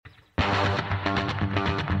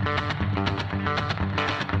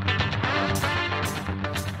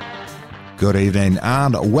Good evening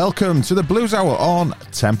and welcome to the Blues Hour on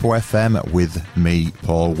Tempo FM with me,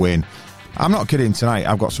 Paul Wynn. I'm not kidding tonight.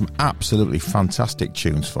 I've got some absolutely fantastic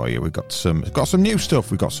tunes for you. We've got some new stuff.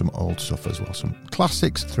 We've got some old stuff as well. Some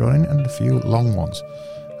classics thrown in and a few long ones.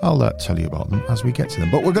 I'll tell you about them as we get to them.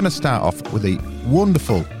 But we're going to start off with the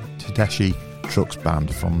wonderful Tedeschi Trucks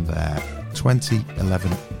Band from their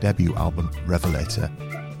 2011 debut album, Revelator,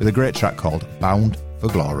 with a great track called Bound for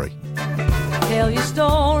Glory. Tell your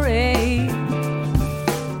story,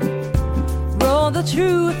 roll the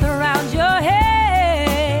truth around your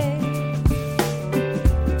head,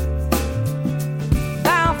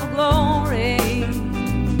 bound for glory.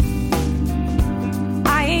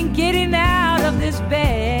 I ain't getting out of this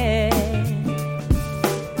bed.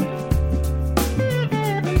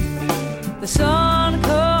 The sun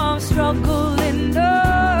comes struggling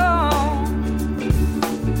down.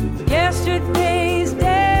 Yesterday's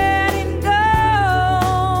dead.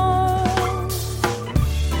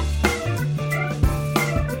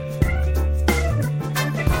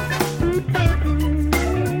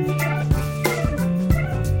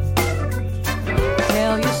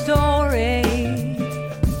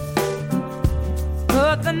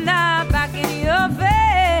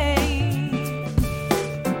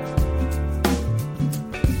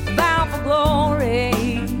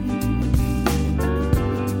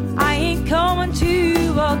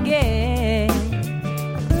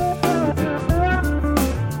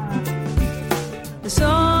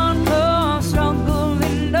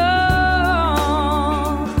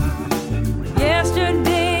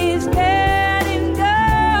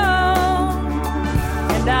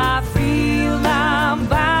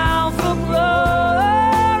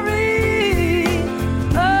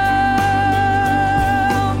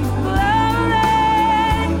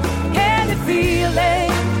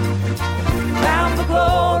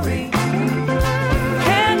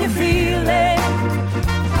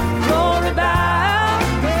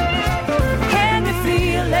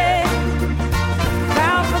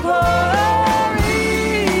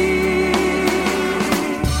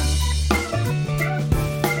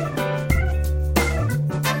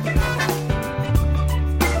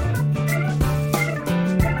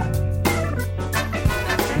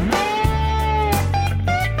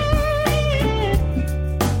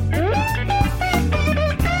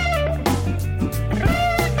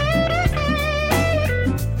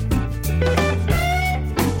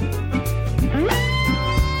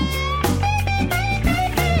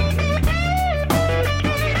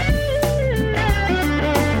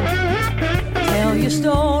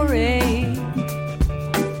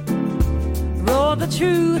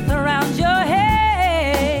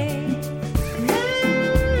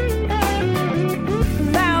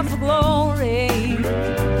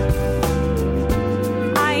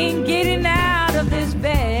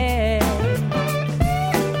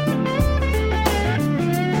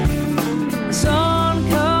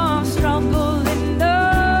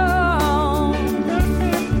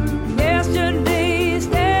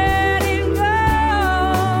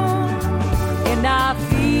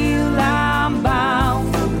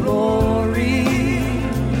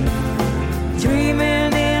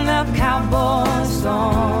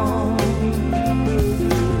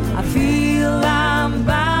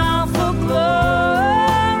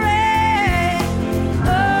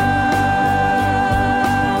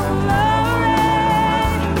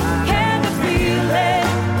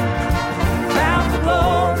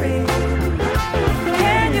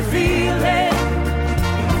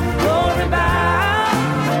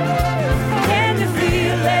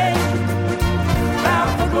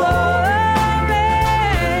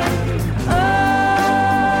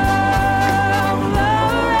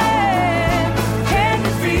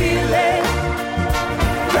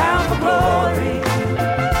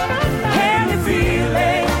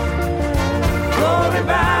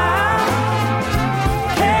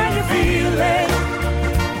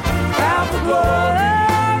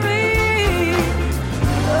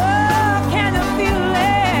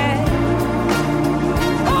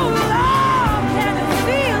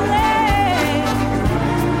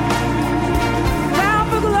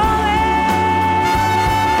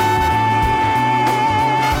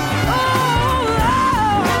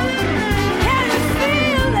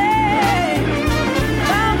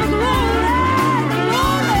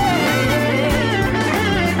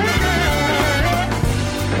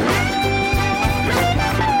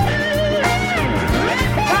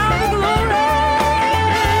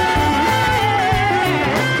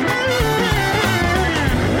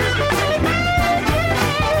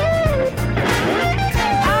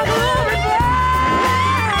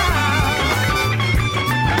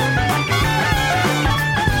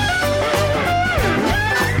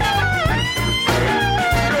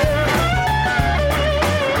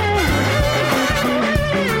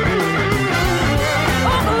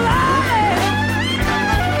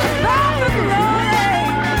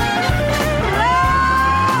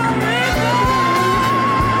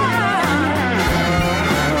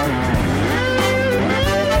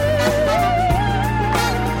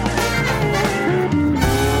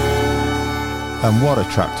 And what a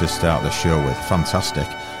track to start the show with. Fantastic.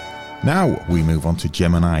 Now we move on to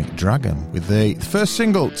Gemini Dragon with the first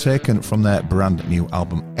single taken from their brand new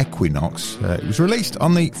album Equinox. It was released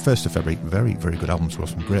on the 1st of February. Very, very good album to us,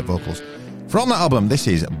 some great vocals. From that album, this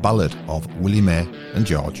is Ballad of Willie Mae and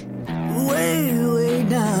George. Way, way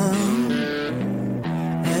down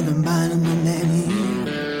at the bottom of that hill,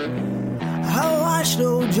 I watched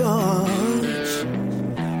old George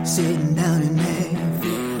sitting down in that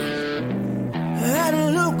field. Had a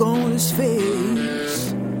look on his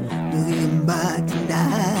face, looking back to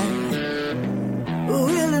die.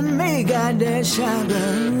 Willie Mae got that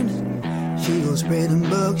shotgun, she gon' spray them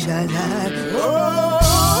buckshot high. Oh!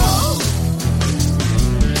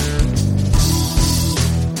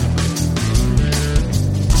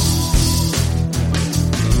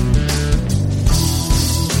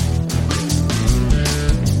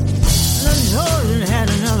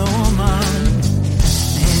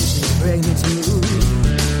 Pregnant too.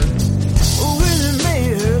 Willie Mae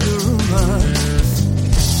heard the rumors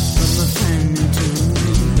from a friend or two.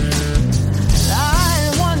 I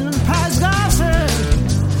ain't one to pass gossip,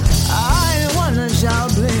 I ain't one to shout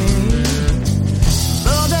blame.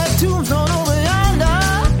 But that tombstone over yonder,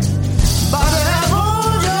 by that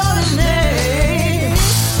old George's name.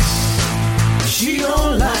 She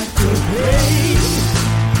don't like to play,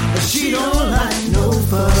 she don't like no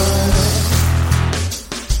fun.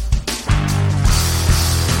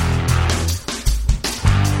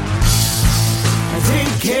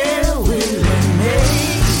 Care Willie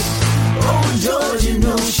Mae, oh George, you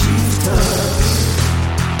know she's tough.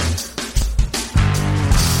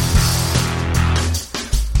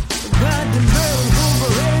 Got the girls over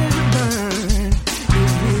ready to burn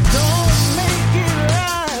if you don't make it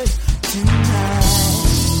right tonight.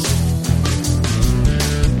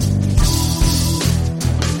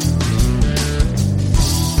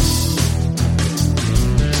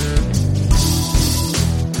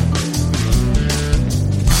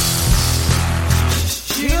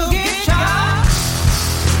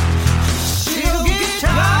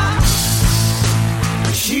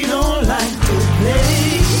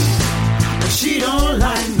 She don't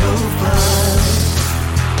like no fun.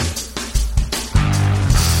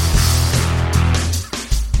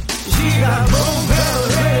 She got both girls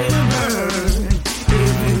ready to burn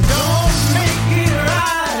if you don't make it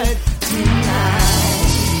right tonight.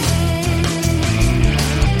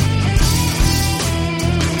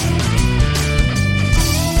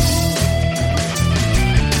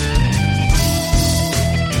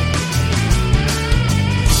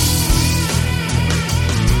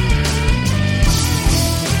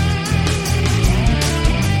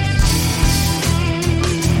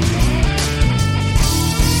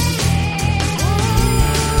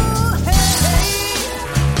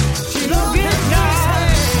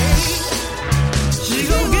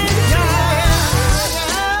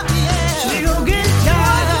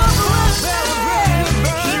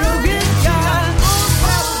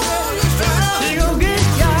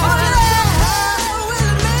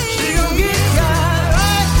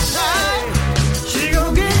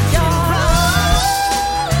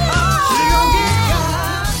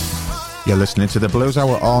 You're listening to the Blues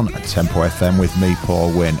Hour on Tempo FM with me,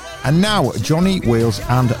 Paul Wynn. And now, Johnny Wheels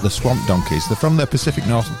and the Swamp Donkeys. They're from the Pacific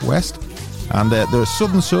Northwest, and they're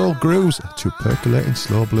Southern Soul grooves to percolating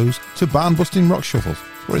slow blues to barn-busting rock shuffles.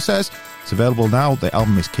 That's what it says. It's available now. The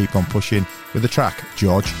album is Keep On Pushing with the track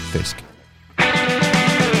George Fisk.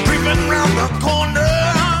 Creeping round the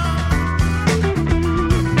corner,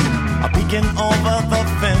 peeking over the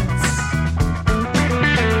fence.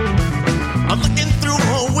 I'm looking through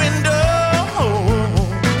her window,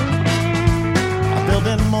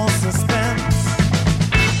 building more suspense.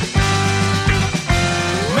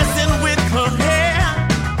 Messing with her hair,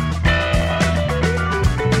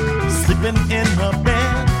 sleeping in her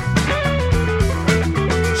bed.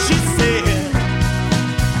 She said,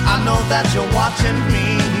 I know that you're watching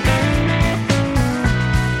me.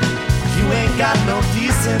 You ain't got no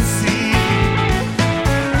decency.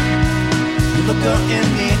 He looked her in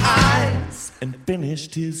the eyes and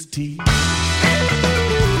finished his tea.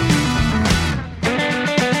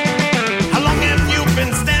 How long have you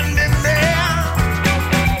been standing there,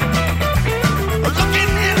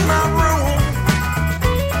 looking in my room?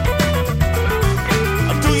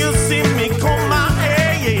 Do you see me comb my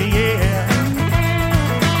hair? Yeah, yeah.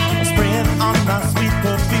 Spraying on my sweet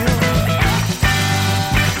perfume.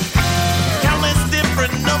 Countless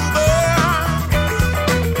different numbers,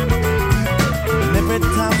 and every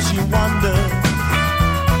time she wonders,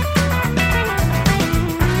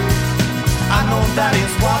 I know that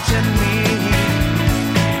he's watching me.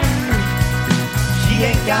 He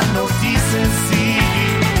ain't got no decency.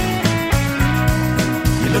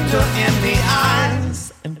 looked her in the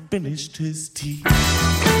eyes and finished his tea.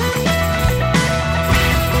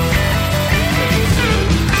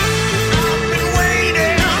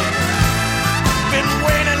 Been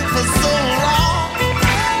waiting for so long.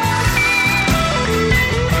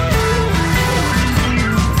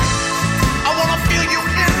 I wanna feel you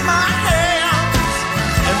in my hands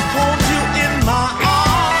and hold you in my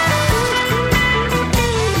arms.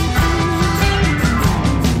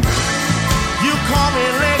 You call me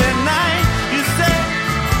late at night, you say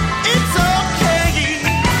it's okay.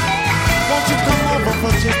 Won't you come over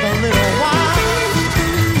for just a little while?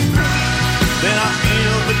 Then I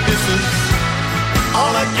feel that this is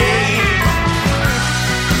all a game.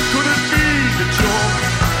 Could it be that you're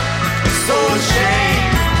so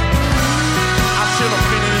ashamed? I should have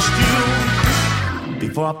finished you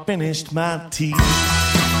before I finished my tea.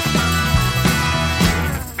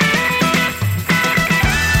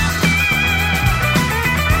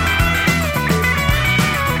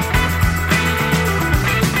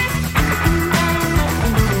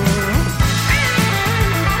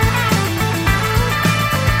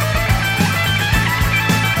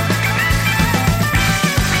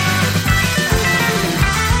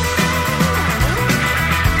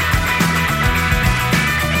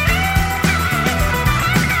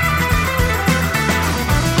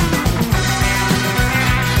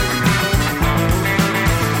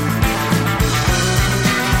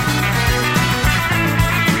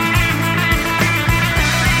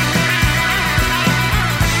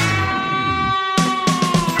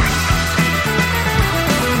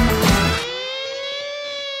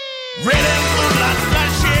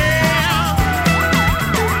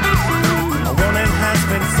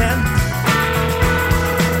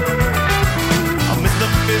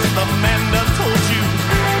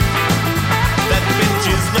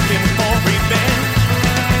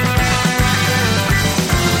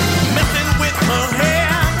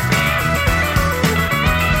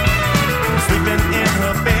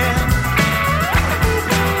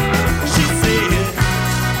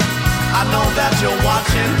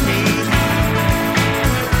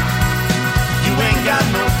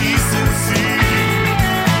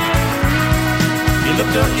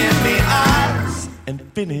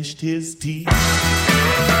 Finished his tea.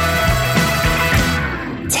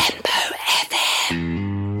 Tempo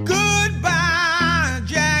FM. Goodbye,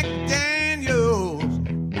 Jack Daniels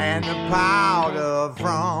and the powder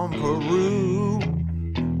from Peru.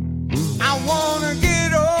 I wanna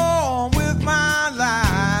get on with my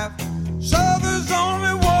life, so there's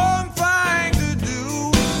only one thing to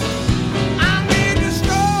do. I need to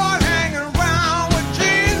start hanging around with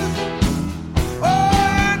Jesus. Oh,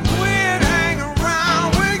 and quit hanging around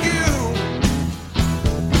with you.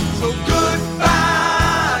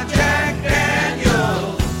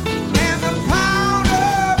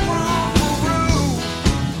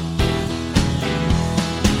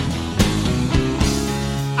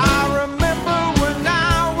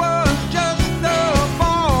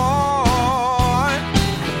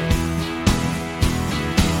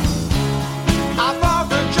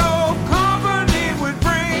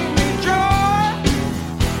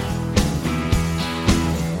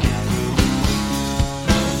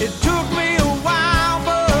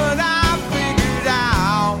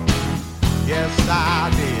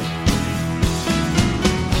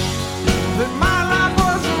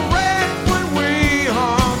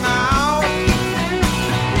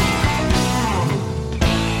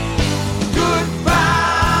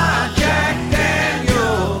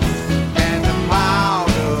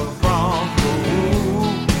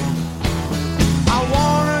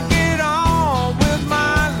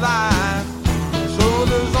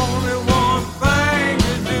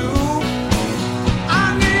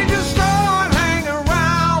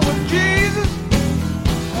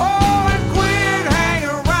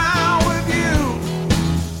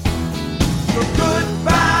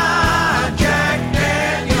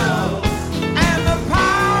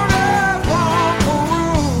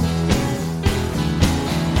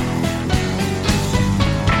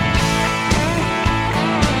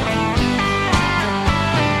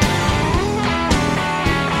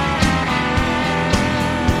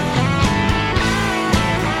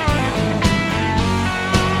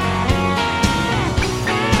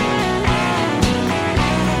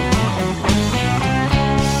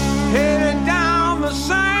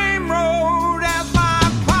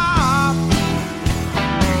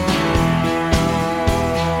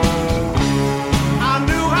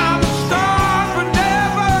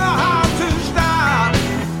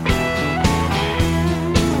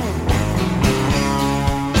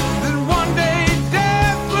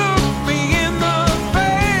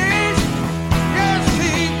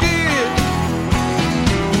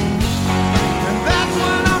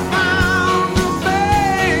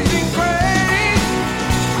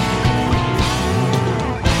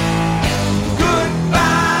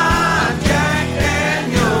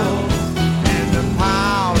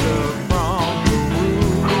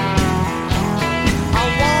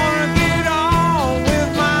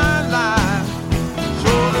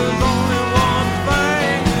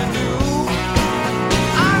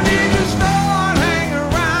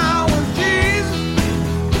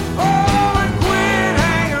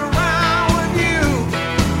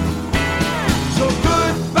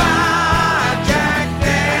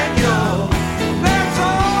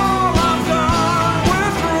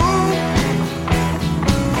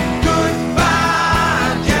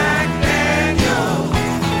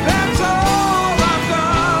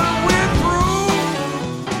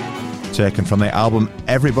 taken from the album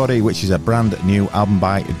Everybody, which is a brand new album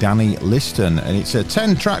by Danny Liston, and it's a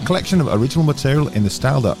 10-track collection of original material in the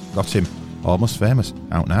style that got him almost famous.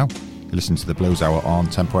 Out now. You listen to the Blues Hour on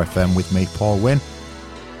Tempo FM with me, Paul Wynn.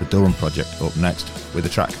 The Durham Project up next with the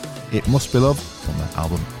track It Must Be Love from the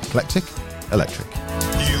album Eclectic Electric.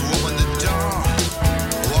 You opened the door,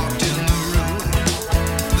 walked in the room.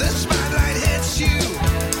 The spotlight hits you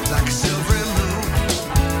like a silvery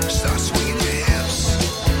moon. Start swinging your hips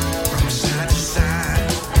from side to side.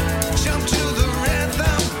 Jump to the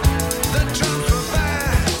rhythm, the drums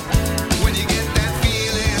provide. When you get that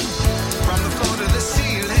feeling from the floor to the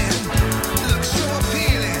ceiling, looks so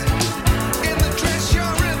appealing. In the dress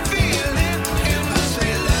you're revealing, it must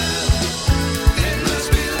be love. It must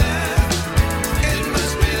be love. It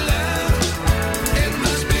must be love. It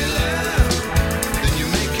must be love. Then you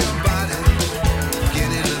make your body get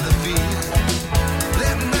into the beat.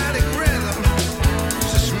 That melodic rhythm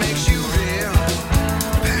just makes you real.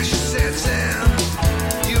 Passion sets in,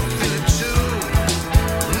 you feel it too.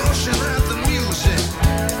 Motion of the music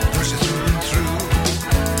pushes through and through.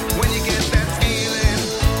 When you get that feeling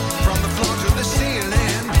from the floor to the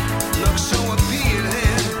ceiling, looks so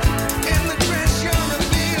appealing. In the dress you're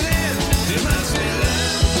revealing, it must be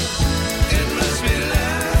love. It must be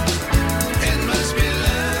love. It must be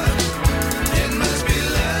love. It must be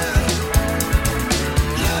love.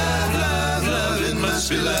 Love, love, love, it must be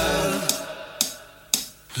love.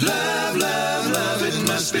 Love, love, love, it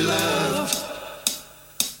must be love.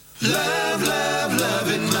 Love, love, love,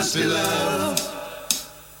 it must be love.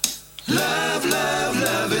 Love, love,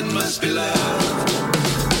 love, it must be love.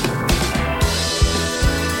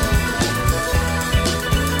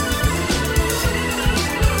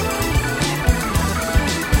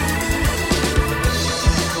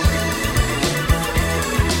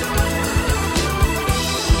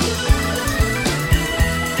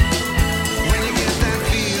 When you get that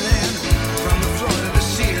feeling from the floor to the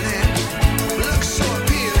ceiling, looks so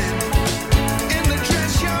appealing. In the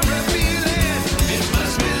dress you're revealing, it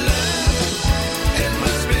must be love. It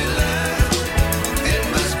must be love. It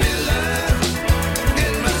must be love.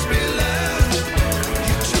 It must be love.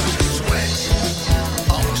 You turn to sweat,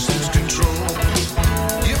 almost lose control.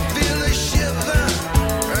 You feel a shiver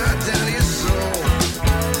right down your soul.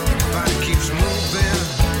 Body keeps moving,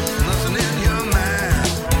 nothing in your mind.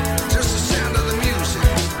 Just the sound of the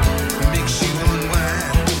music makes you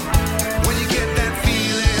unwind. When you get that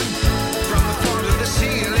feeling from the floor to the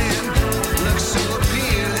ceiling, looks so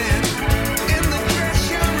appealing. In the dress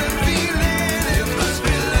you're revealing, it must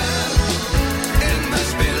be love. It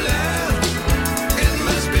must be love. It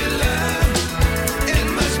must be love. It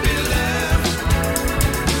must be love.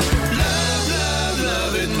 Love, love, love,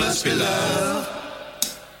 it must be love.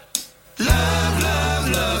 Love, love,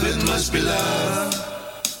 love, it must be love.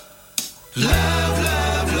 Love,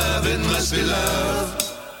 love, love, it must be love.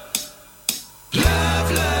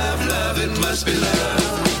 Love, love, love, it must be love.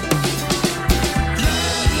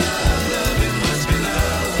 Love, love, love, it must be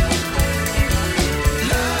love.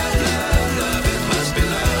 Love, love, love, it must be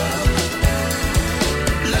love.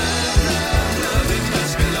 Love, love, love, it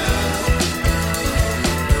must be love.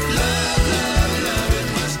 Love, love, love, it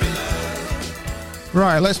must be love.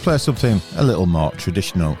 Right, let's play something a little more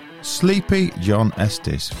traditional. Sleepy John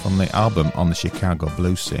Estes from the album On the Chicago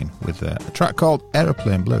Blues Scene with a track called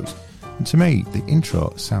Aeroplane Blues. And to me, the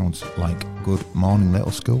intro sounds like Good Morning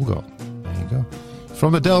Little Schoolgirl. There you go. It's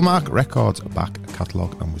from the Delmark Records back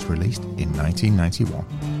catalogue and was released in 1991.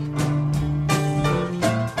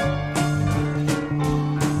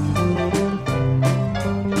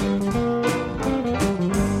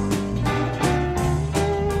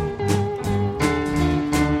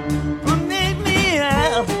 Make me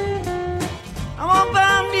out. I'm gonna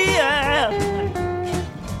find me out.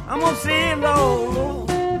 I'm gonna sail all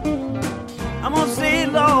over. I'm gonna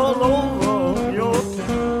sail all over your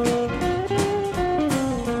town.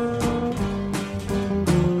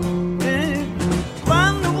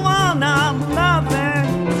 Find the one I'm loving.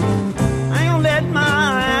 I ain't gonna let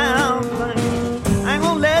my out. I ain't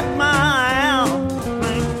gonna let my out.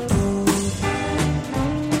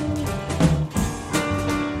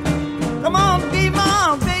 Come on, be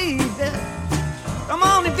my baby. Come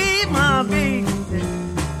on and be my baby.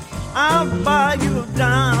 I'll buy you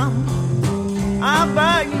down. I'll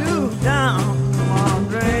buy you down. Come on,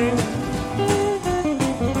 drink.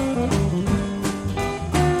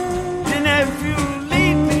 And if you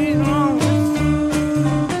leave me alone,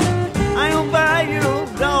 I ain't gonna buy you a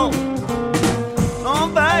dog. I'll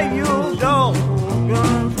buy you a dog.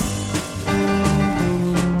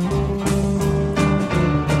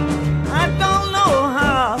 I don't know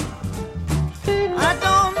how. I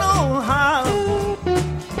don't know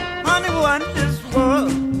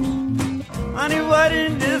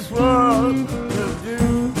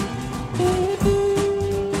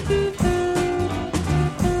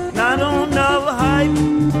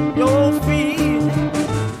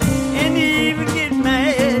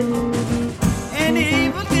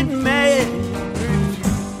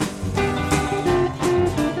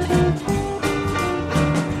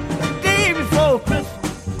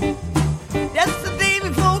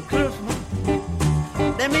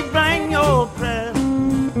Let me bring your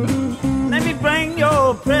present. Let me bring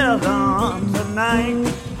your present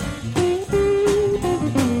tonight.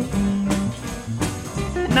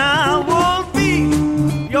 Now I won't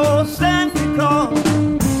be your Santa Claus,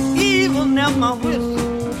 even if my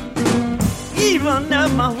whistle, even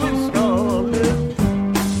if my whistle is.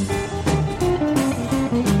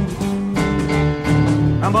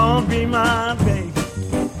 Come on, be my baby.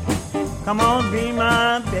 Come on, be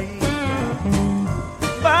my baby.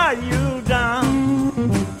 Buy you down.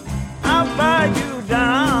 I'll buy you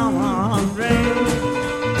down, rain.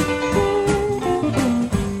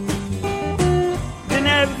 Then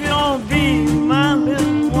if you don't be my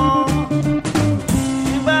little one,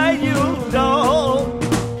 ain't buy you dog.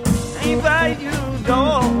 Ain't buy you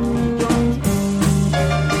dog.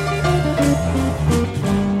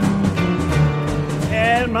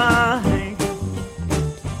 At my hand,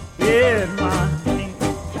 at my hand.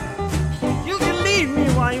 You can leave me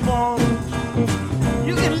while you want.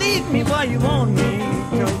 You can leave me while you want me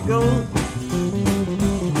to go.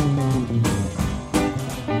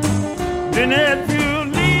 Then if you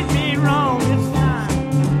lead me wrong this time,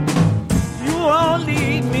 you won't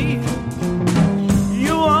lead me.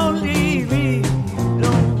 You won't lead me.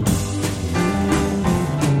 Don't.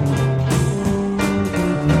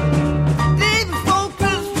 Day before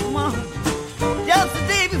Christmas, just the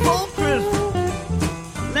day before Christmas,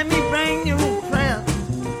 let me bring you a present.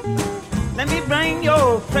 Let me bring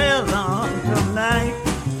your present tonight.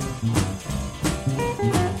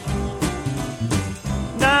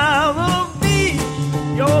 Now I will be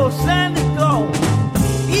your Santa Claus,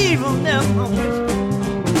 even if my whistle,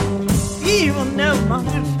 even if my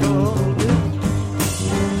whistle is.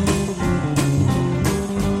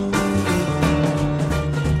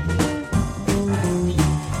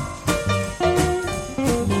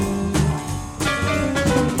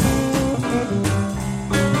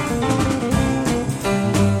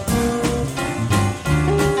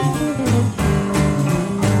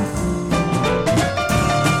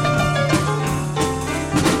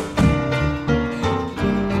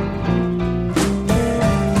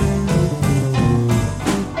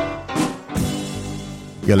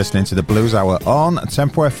 You're listening to the Blues Hour on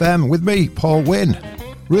Tempo FM with me, Paul Wynn.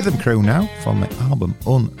 Rhythm Crew now from the album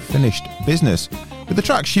Unfinished Business with the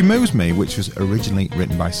track She Moves Me, which was originally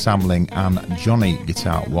written by Sam Ling and Johnny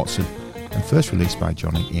Guitar Watson and first released by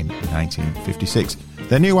Johnny in 1956.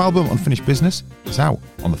 Their new album Unfinished Business is out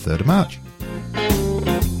on the 3rd of March.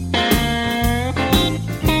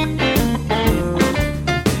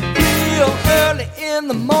 Real early in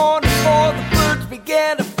the morning before the birds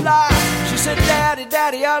began to fly, she said, Daddy,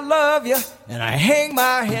 Daddy, I love you. And I hang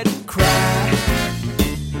my head and cry.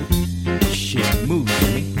 She moves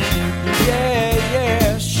me. Yeah,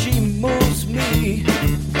 yeah, she moves me.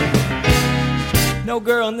 No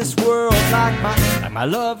girl in this world like my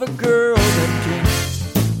love, a girl that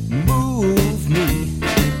can move me.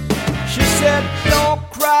 She said, don't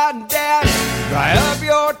cry, Daddy, dry up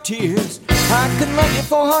your tears. I can love you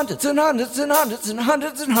for hundreds and hundreds and hundreds and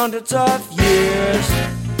hundreds and hundreds of years.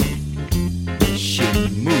 She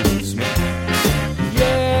moves me.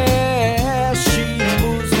 Yeah, she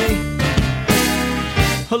moves me.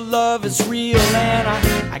 Her love is real and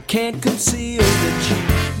I can't conceal that she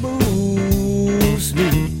moves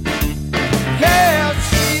me. Yeah,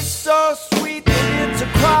 she's so sweet that it's a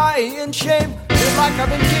crying shame. It's like I've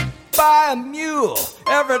been kicked by a mule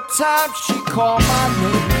every time she calls my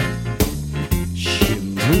name. She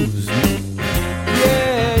moves me.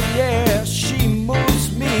 Yeah, yeah, she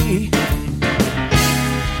moves me.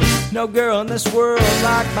 No girl in this world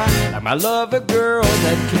like my love, a girl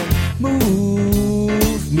that can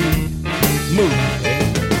move me. Move me.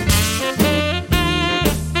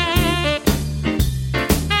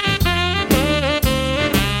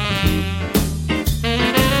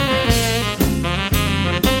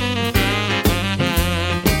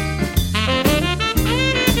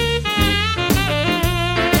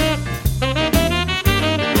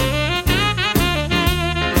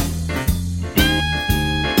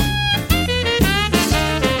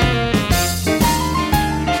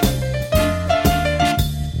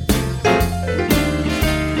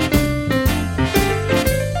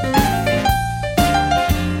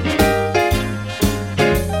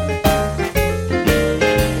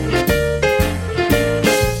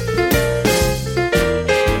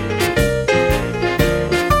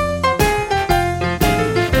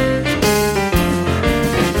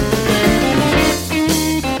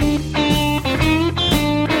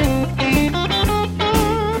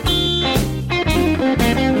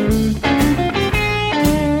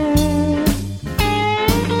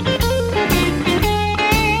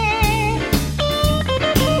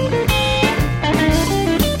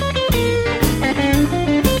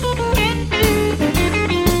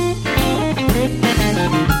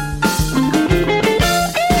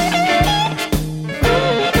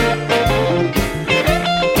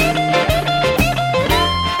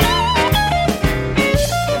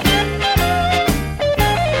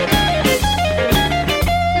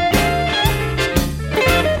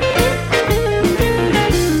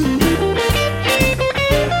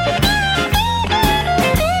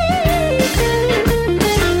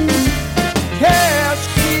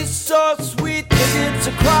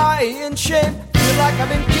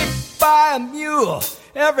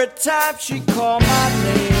 Every time she called my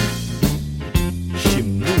name, she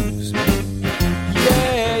moves me.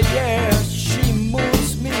 Yeah, yeah, she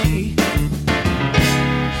moves me.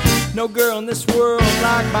 No girl in this world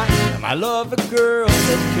like mine. I love a girl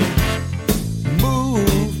that can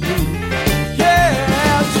move me.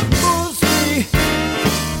 Yeah, she moves me.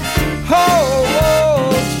 Oh,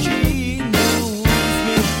 oh, she moves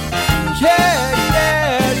me. Yeah,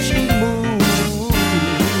 yeah, she moves.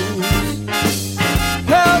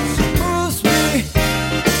 Oh, she moves me.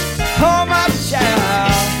 Oh, my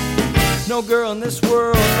child. No girl in this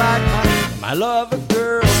world like mine. I love a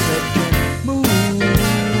girl that can move me.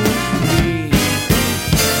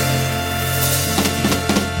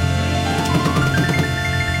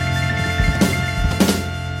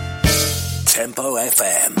 Tempo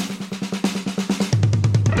FM.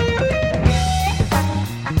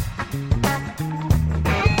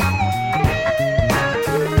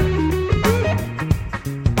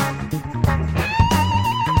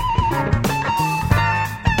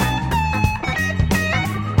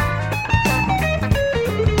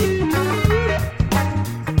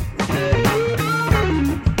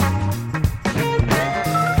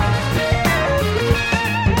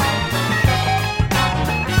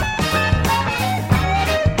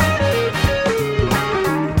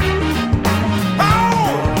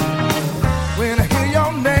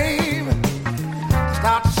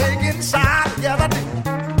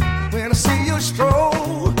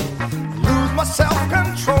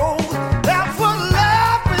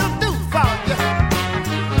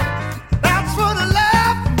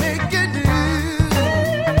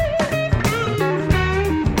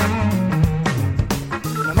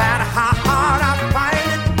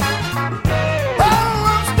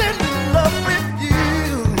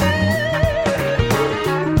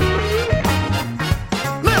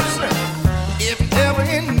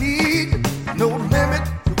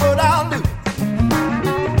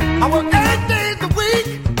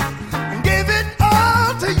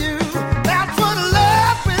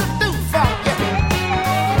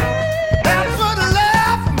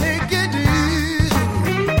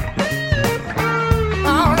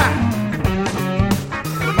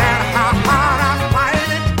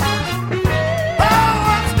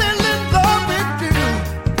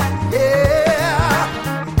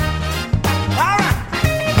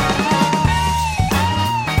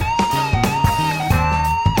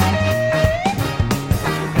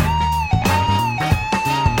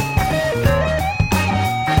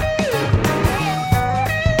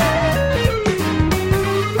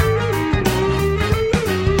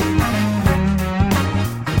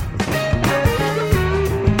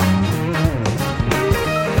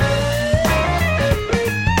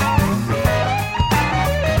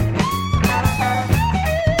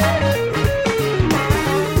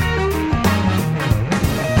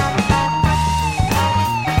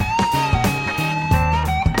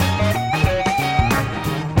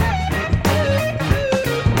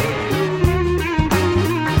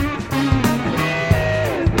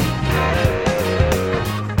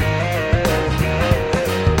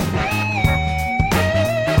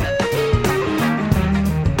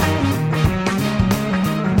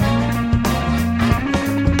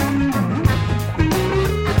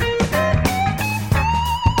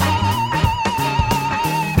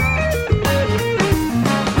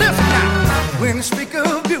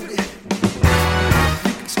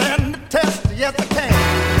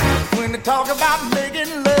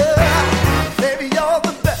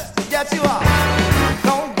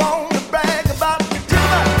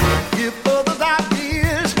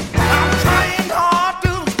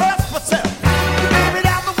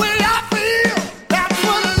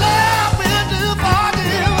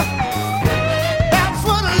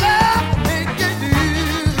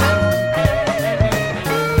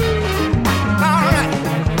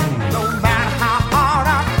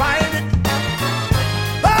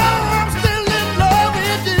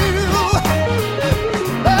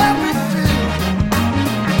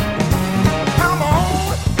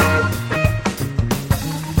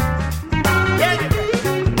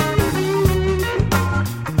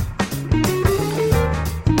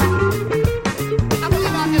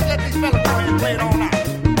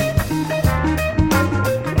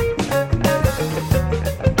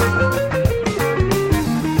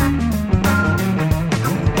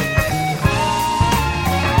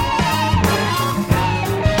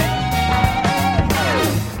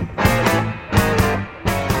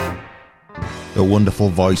 The wonderful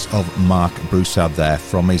voice of Mark Broussard there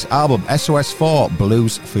from his album SOS4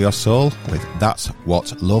 Blues for Your Soul with That's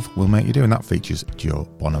What Love Will Make You Do, and that features Joe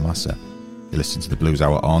Bonamassa. You listen to the Blues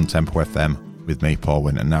Hour on Tempo FM with me, Paul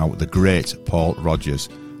Wynn, and now the great Paul Rodgers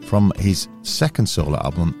from his second solo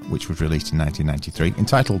album, which was released in 1993,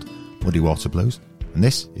 entitled Muddy Water Blues, and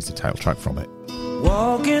this is the title track from it.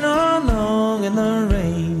 Walking along in the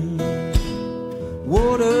rain,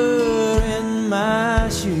 water in my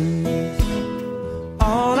shoes.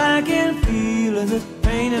 All I can feel is this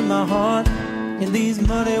pain in my heart in these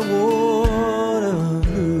muddy water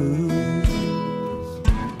blues.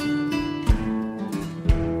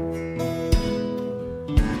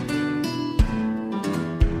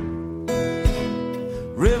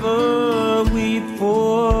 River, weep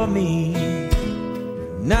for me,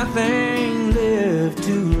 nothing left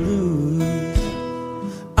to lose.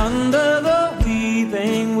 Under the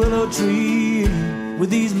weeping willow tree with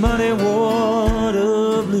these muddy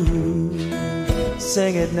water blues.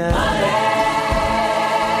 Sing it now. Muddy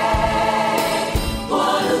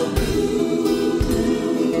water blues.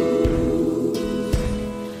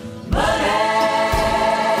 Muddy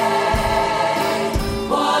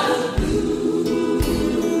water blues.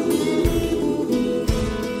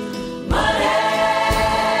 Muddy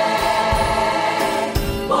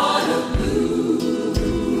water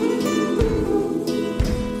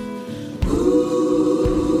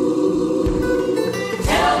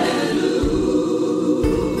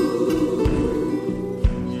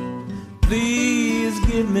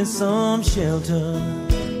give me some shelter.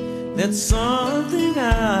 That's something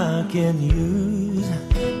I can use.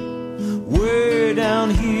 Way down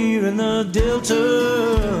here in the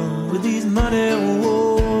Delta with these muddy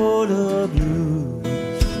water blues.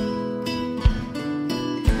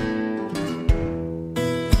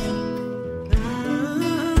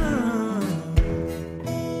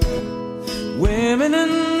 Women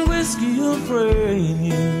and whiskey will frame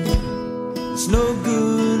you. It's no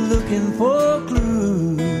good looking for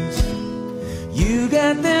clues. You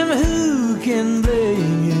got them who can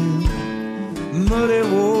blame you. Muddy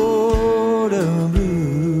water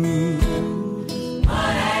blues.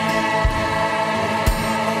 Muddy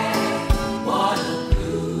water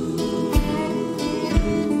blues.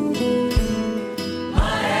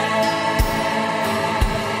 Muddy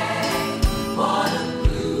water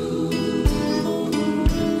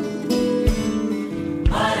blues.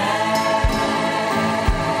 Muddy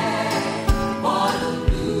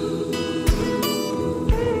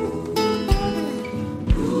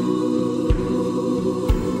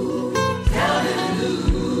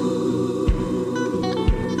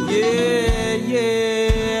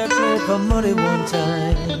for money one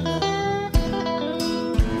time.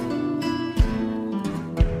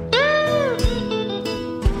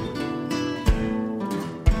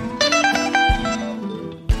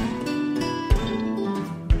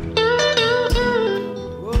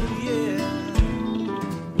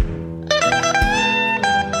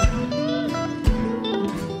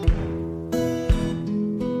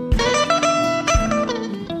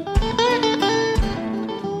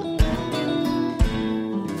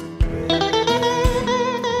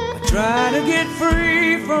 Try to get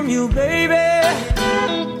free from you, baby.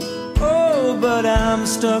 Oh, but I'm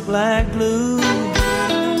stuck like glue.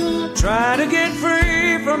 Try to get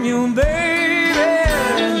free from you, baby.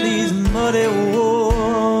 These muddy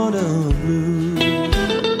water blues.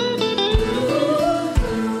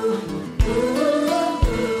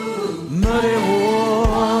 Muddy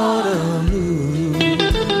water blues.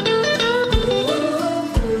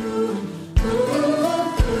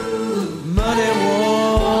 Muddy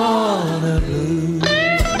water blues.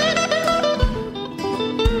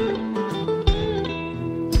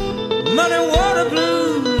 Muddy water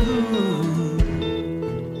blues.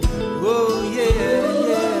 Oh yeah, yeah,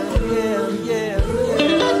 yeah, yeah, yeah.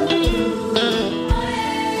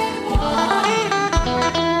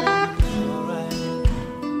 All right.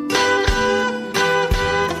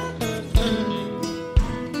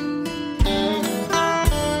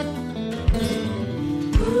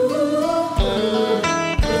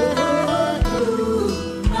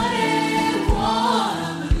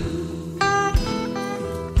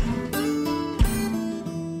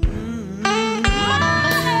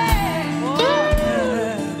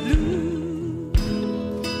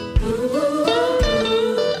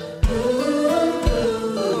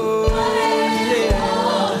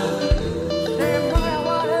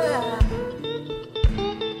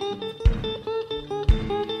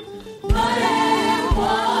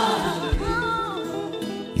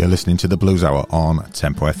 You're listening to the Blues Hour on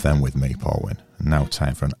Tempo FM with me, Paul Wynn. And now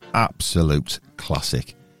time for an absolute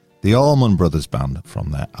classic. The Allman Brothers Band from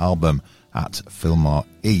their album At Fillmore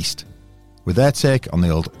East, with their take on the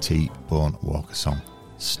old T-Bone Walker song,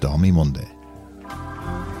 Stormy Monday.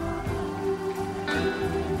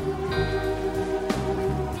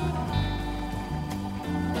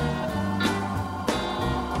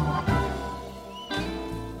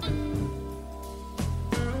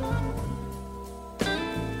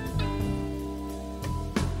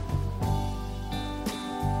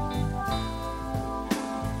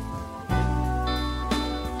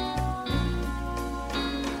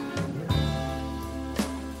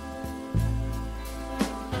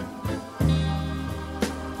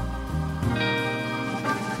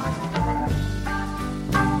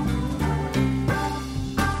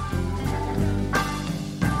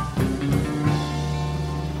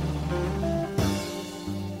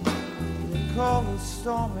 call it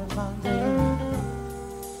stormy Monday,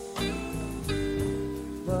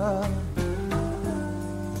 but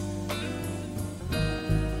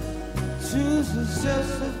Tuesday's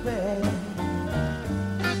just as bad.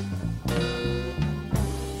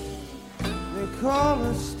 They call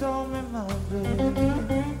it stormy Monday,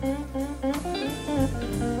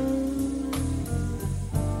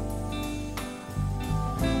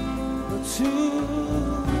 but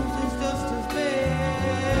Tuesday's just as bad.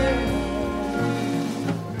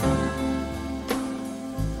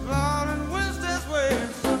 Lord, and Wednesday's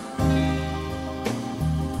worse.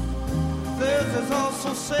 Thursday's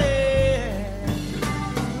also sad.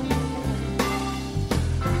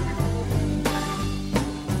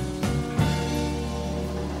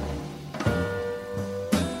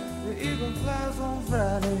 The eagle flies on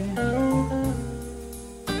Friday.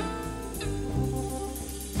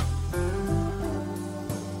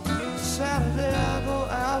 Saturday I go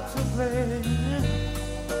out to play.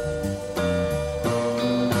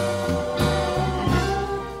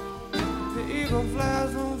 The eagle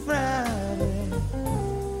flies on Friday.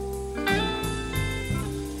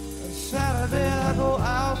 Saturday I go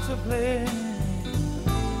out to play.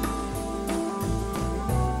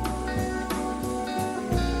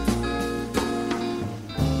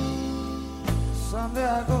 Sunday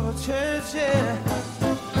I go to church, yeah.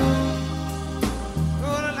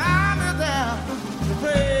 Gonna lie me down to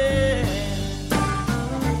pray.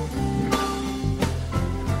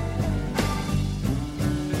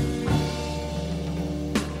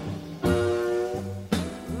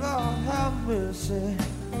 Lord have mercy.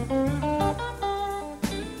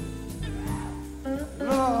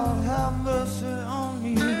 Lord have mercy on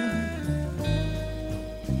me.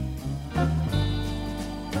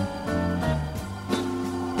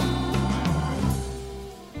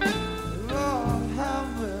 Lord have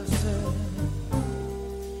mercy.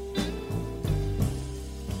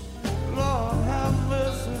 Lord have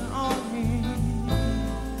mercy on me.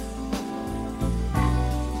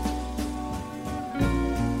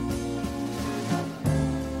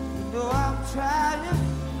 Though I'm trying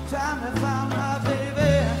to find my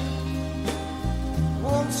baby,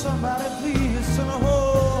 won't somebody please send her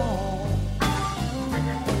home?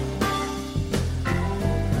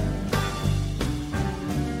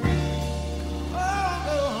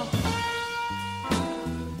 Oh,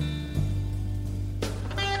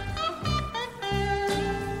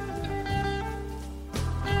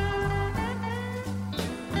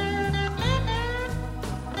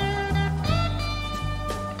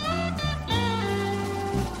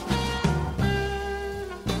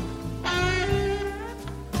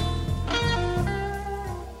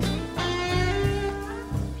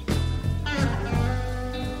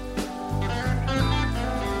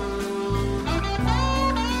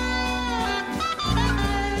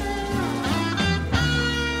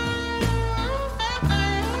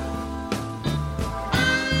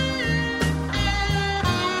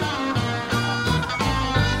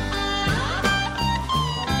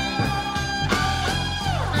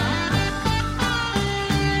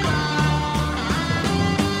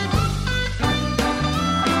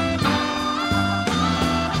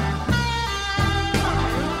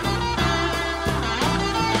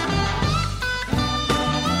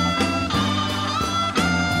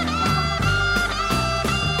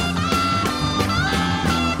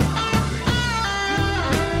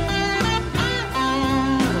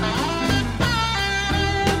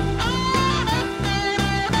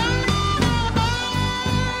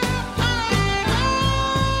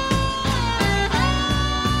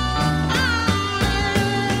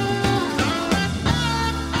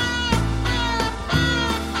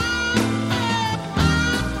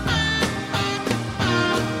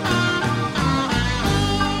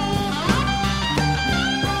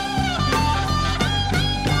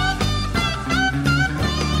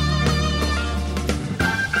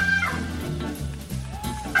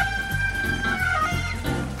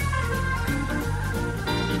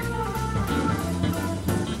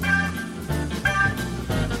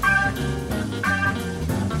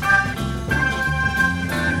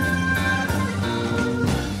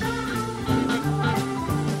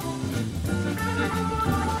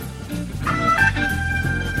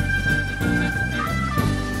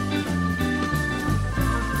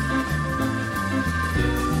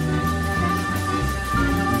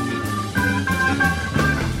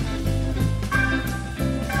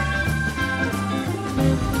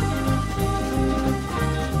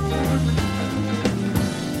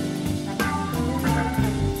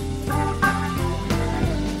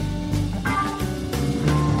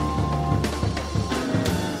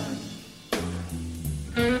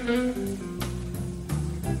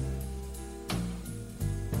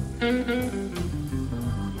 Lord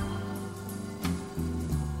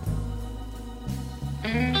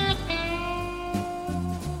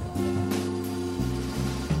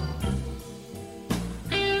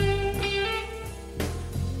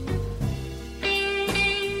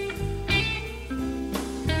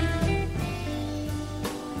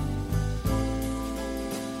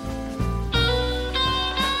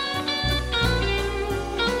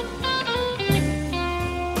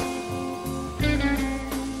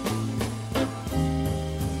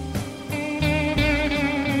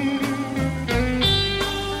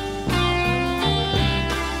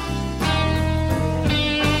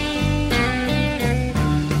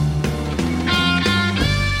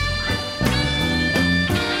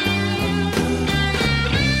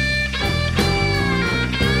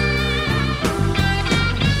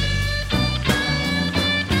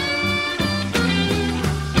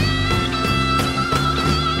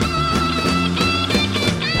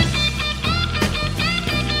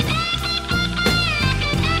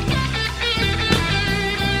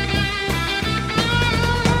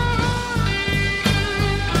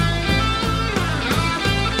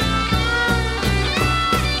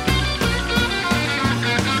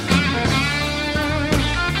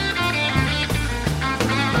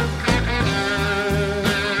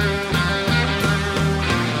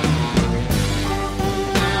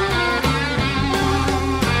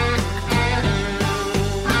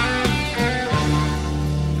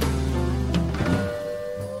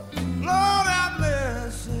have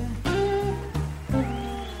mercy.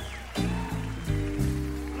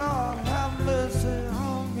 Lord have mercy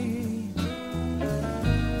on me.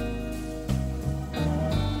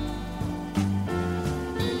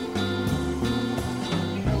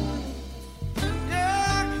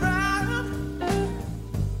 Yeah, crying.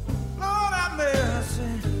 Lord have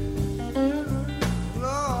mercy.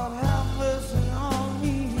 Lord have mercy on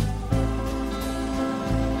me.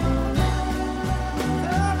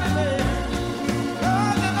 Tell me, baby.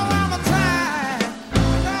 Lord, you know I'm a tired,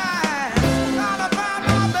 not about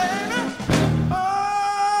my baby. Oh,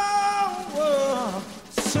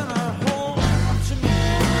 send her home to me.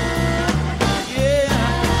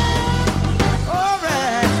 Yeah, all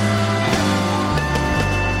right.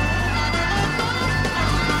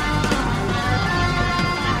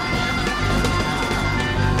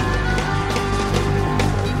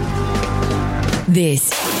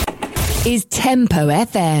 This is Tempo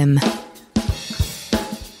FM.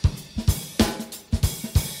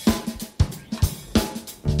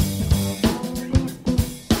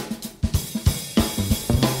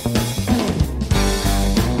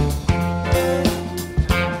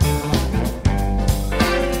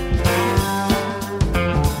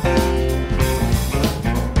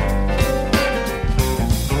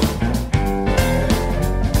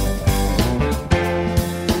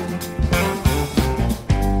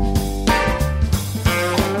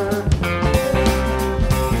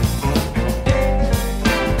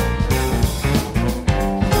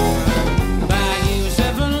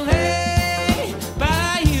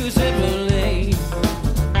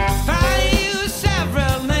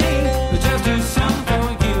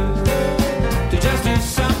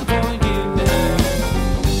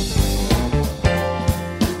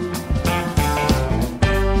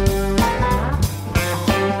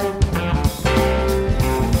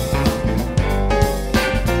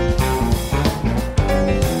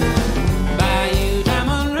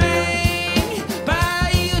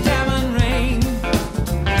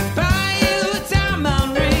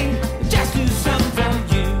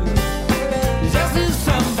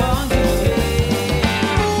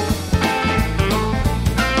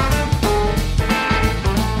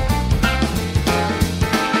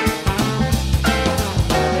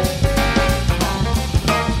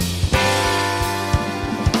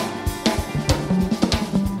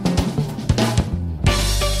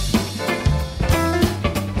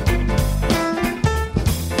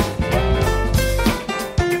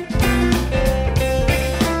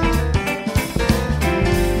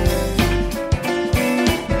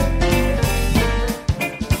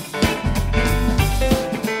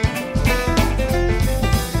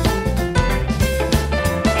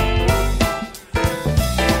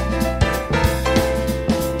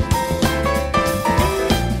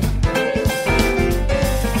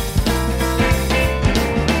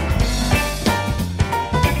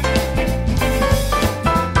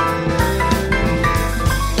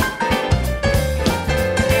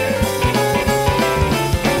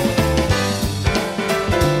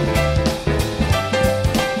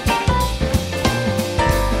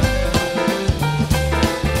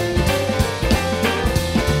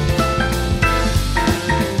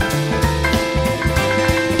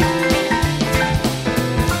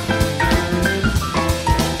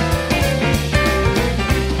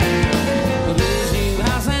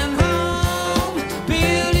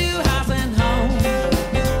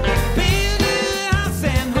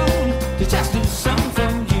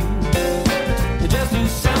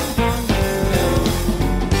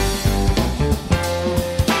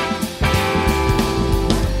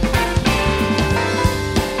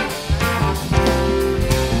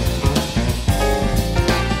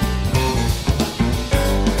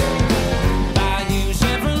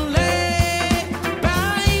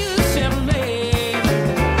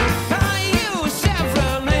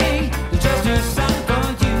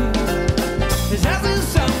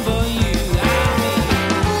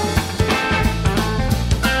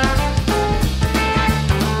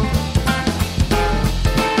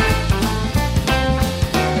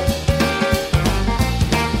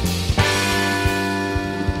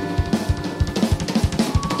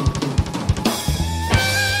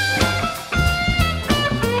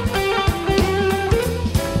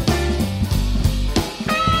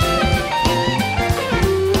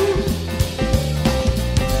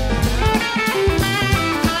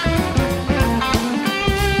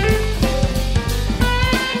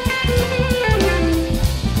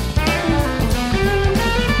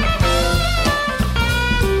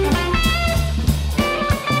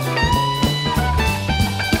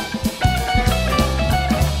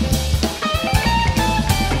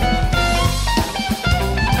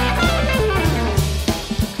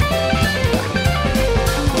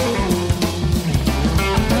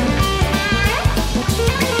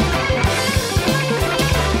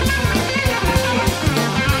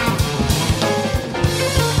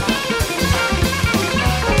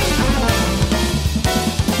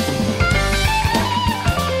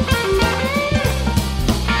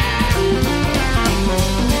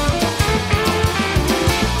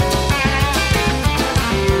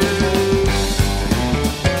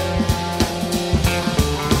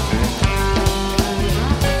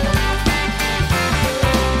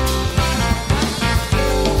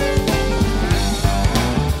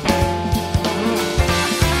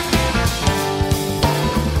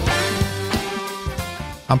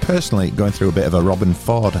 I'm personally going through a bit of a Robin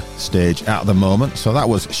Ford stage at the moment, so that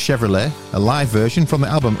was Chevrolet, a live version from the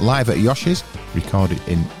album Live at Yoshi's, recorded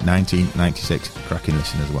in 1996. Cracking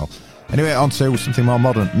listen as well. Anyway, on to something more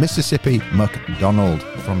modern. Mississippi McDonald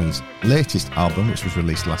from his latest album, which was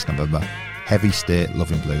released last November, Heavy State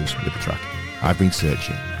Loving Blues, with the track I've Been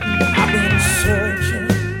Searching. I've been searching,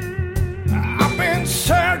 I've been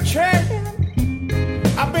searching,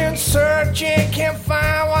 I've been searching, can't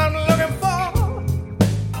find what I'm looking for.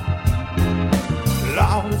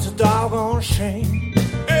 Lord, it's a doggone shame.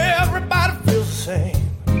 Everybody feels the same.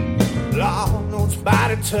 Lord, no, it's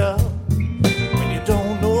body tough when you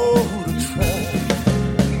don't know who to trust.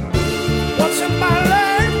 What's in my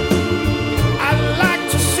life? I'd like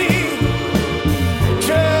to see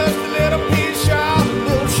just a little piece of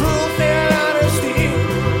little truth and honesty.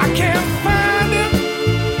 I can't find it.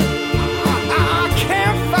 I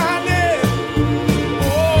can't find it. Oh,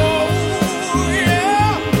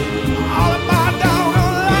 yeah. All of my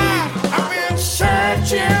doggone life, I've been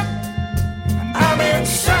searching. I've been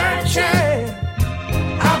searching.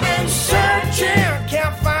 I've been searching.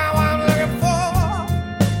 Can't find what I'm looking for.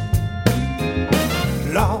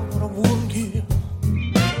 Lord, I wouldn't give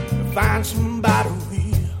to find somebody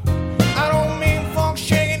real. I don't mean folks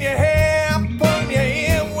shaking your hair, pulling your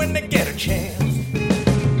ear when they get a chance.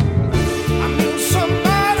 I mean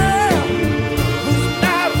somebody who's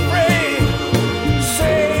not afraid to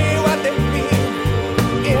say what they mean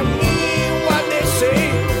and mean what they say.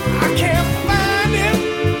 I can't find it.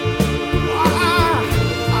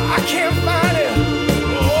 I can't find it.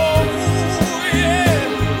 Oh,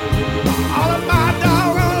 yeah. All of my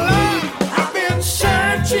doggone life, I've been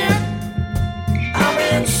searching. I've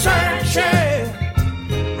been searching.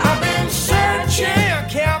 I've been searching.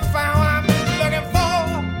 Can't find what I'm looking for.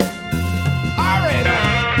 All right.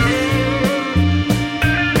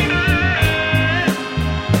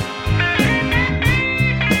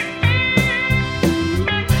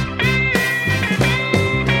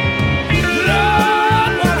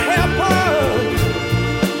 Lord, what happened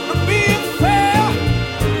to being fair?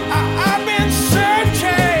 I've been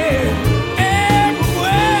searching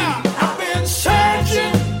everywhere. I've been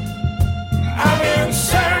searching. I've been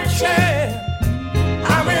searching.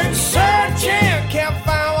 I've been searching. Can't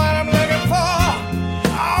find what I'm looking for.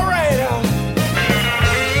 All right.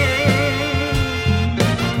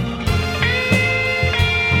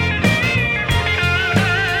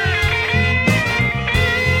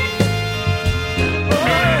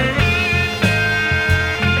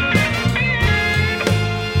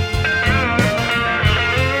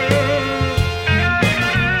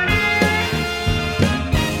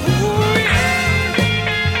 Ooh,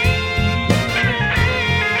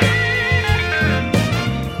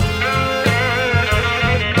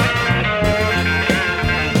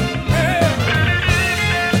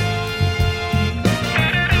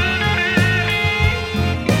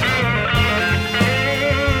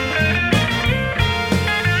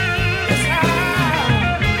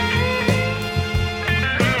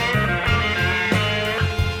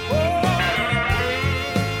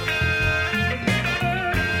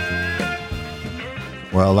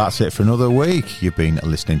 Well, that's it for another week. You've been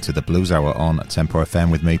listening to the Blues Hour on Tempo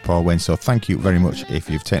FM with me, Paul Wynn. So thank you very much if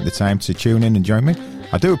you've taken the time to tune in and join me.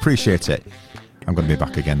 I do appreciate it. I'm going to be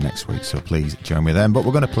back again next week, so please join me then. But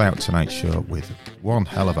we're going to play out tonight's show with one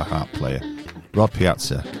hell of a harp player, Rod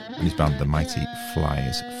Piazza, and his band The Mighty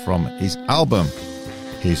Flyers, from his album,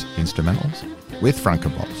 his instrumentals, with Frank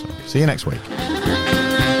and Bob. So see you next week.